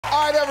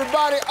right,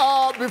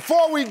 everybody,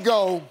 before we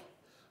go,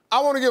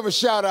 I want to give a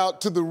shout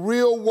out to the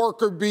real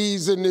worker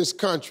bees in this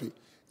country.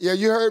 Yeah,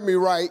 you heard me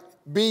right,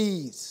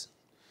 bees.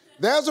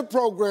 There's a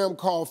program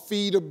called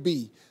Feed a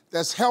Bee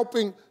that's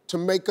helping to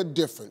make a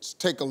difference.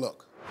 Take a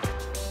look.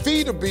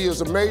 Feed a Bee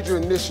is a major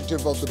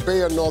initiative of the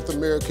Bayer North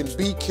American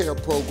Bee Care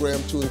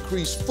Program to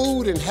increase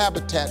food and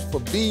habitat for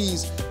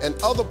bees and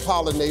other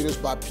pollinators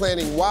by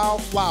planting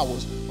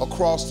wildflowers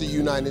across the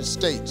United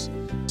States.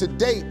 To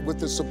date, with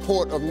the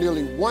support of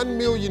nearly 1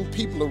 million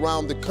people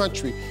around the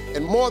country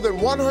and more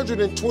than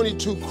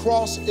 122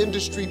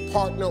 cross-industry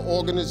partner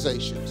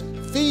organizations,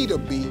 Feed a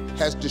Bee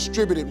has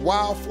distributed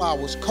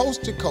wildflowers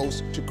coast to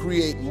coast to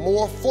create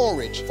more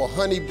forage for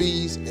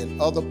honeybees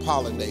and other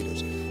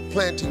pollinators.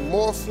 Planting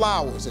more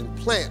flowers and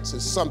plants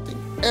is something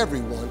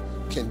everyone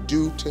can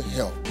do to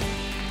help.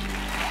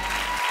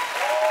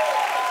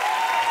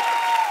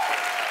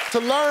 To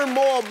learn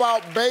more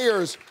about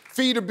Bayer's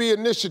Feed a Bee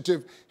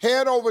initiative,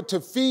 head over to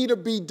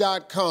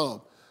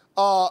feedabee.com.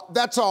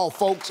 That's all,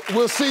 folks.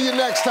 We'll see you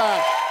next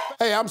time.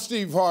 Hey, I'm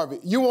Steve Harvey.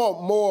 You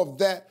want more of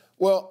that?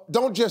 Well,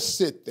 don't just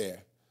sit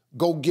there.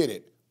 Go get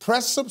it.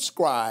 Press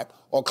subscribe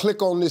or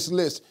click on this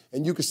list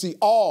and you can see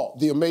all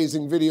the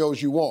amazing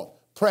videos you want.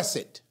 Press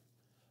it.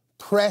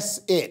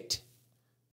 Press it.